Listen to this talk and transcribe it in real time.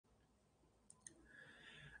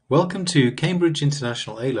Welcome to Cambridge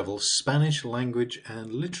International A-Level Spanish Language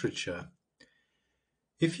and Literature.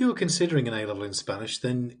 If you're considering an A-Level in Spanish,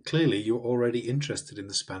 then clearly you're already interested in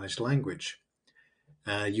the Spanish language.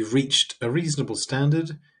 You've reached a reasonable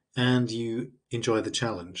standard and you enjoy the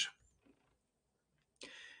challenge.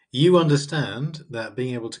 You understand that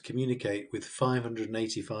being able to communicate with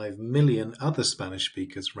 585 million other Spanish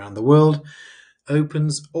speakers around the world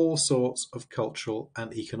opens all sorts of cultural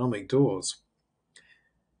and economic doors.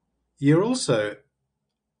 You're also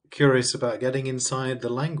curious about getting inside the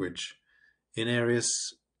language in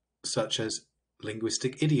areas such as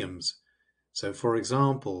linguistic idioms. So, for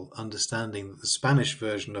example, understanding that the Spanish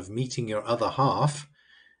version of meeting your other half,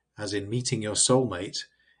 as in meeting your soulmate,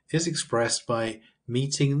 is expressed by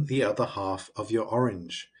meeting the other half of your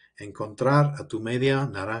orange, encontrar a tu media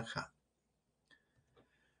naranja.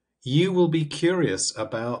 You will be curious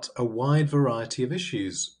about a wide variety of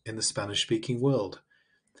issues in the Spanish-speaking world,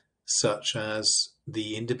 such as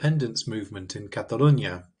the independence movement in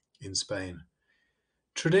Catalonia in Spain,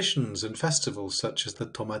 traditions and festivals such as the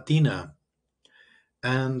Tomatina,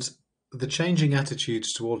 and the changing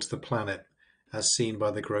attitudes towards the planet as seen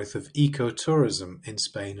by the growth of ecotourism in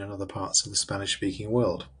Spain and other parts of the Spanish-speaking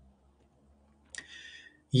world.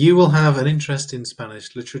 You will have an interest in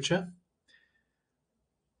Spanish literature,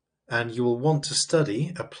 and you will want to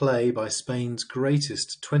study a play by Spain's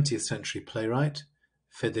greatest 20th century playwright,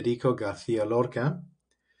 Federico García Lorca,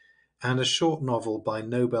 and a short novel by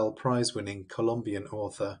Nobel Prize-winning Colombian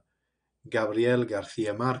author Gabriel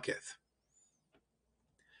García Márquez.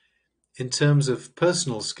 In terms of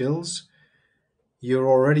personal skills, you're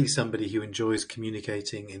already somebody who enjoys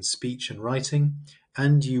communicating in speech and writing,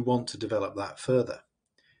 and you want to develop that further.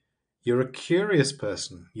 You're a curious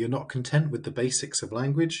person. You're not content with the basics of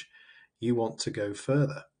language. You want to go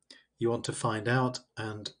further. You want to find out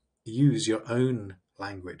and use your own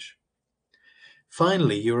language.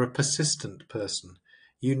 Finally, you're a persistent person.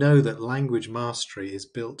 You know that language mastery is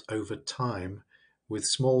built over time with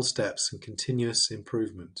small steps and continuous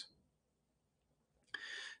improvement.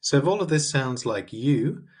 So if all of this sounds like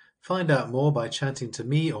you, find out more by chatting to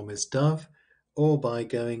me or Ms. Dove, or by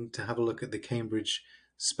going to have a look at the Cambridge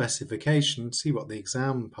specification, see what the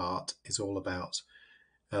exam part is all about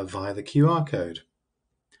via the QR code.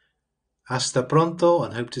 Hasta pronto,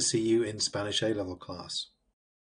 and hope to see you in Spanish A-Level class.